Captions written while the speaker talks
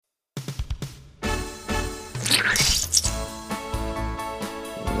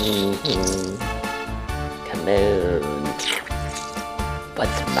Come on.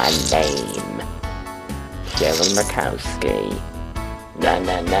 What's my name? Cheryl Murkowski. Na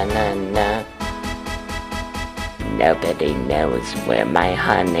na na na na. Nobody knows where my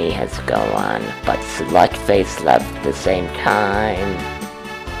honey has gone, but Slutface left the same time.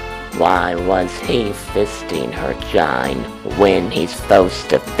 Why was he fisting her gine when he's supposed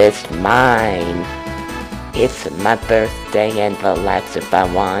to fist mine? It's my birthday and the lapse if I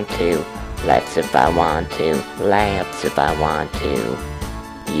want to. Lapse if I want to. Lapse if I want to.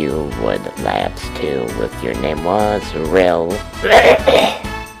 You would lapse too if your name was real.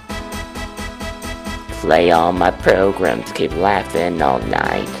 Play all my programs, keep laughing all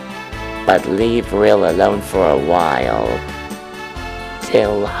night, but leave real alone for a while.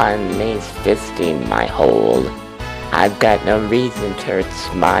 Till honey's fisting my hole, I've got no reason to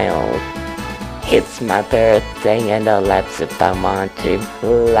smile. It's my birthday and I'll lapse if I want to.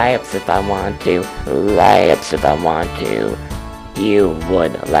 Lapse if I want to. Lapse if I want to. You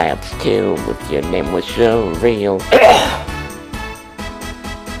would lapse too if your name was so real.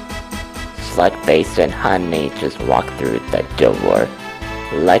 Slutface and honey just walk through the door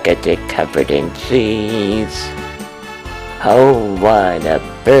like a dick covered in cheese. Oh, what a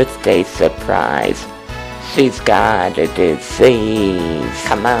birthday surprise. She's got a disease.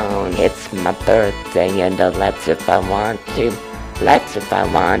 Come on, it's my birthday and I'll lapse if I want to. Lapse if I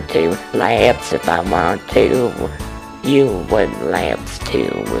want to. Lapse if I want to. You would lapse too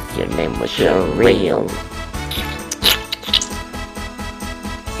if your name was so real.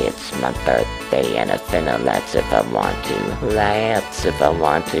 It's my birthday and I finna lapse if I want to. Lapse if I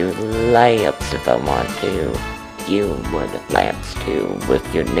want to. Lapse if I want to. You would lapse too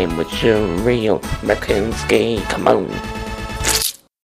if your name was so real. Murkowski, come on.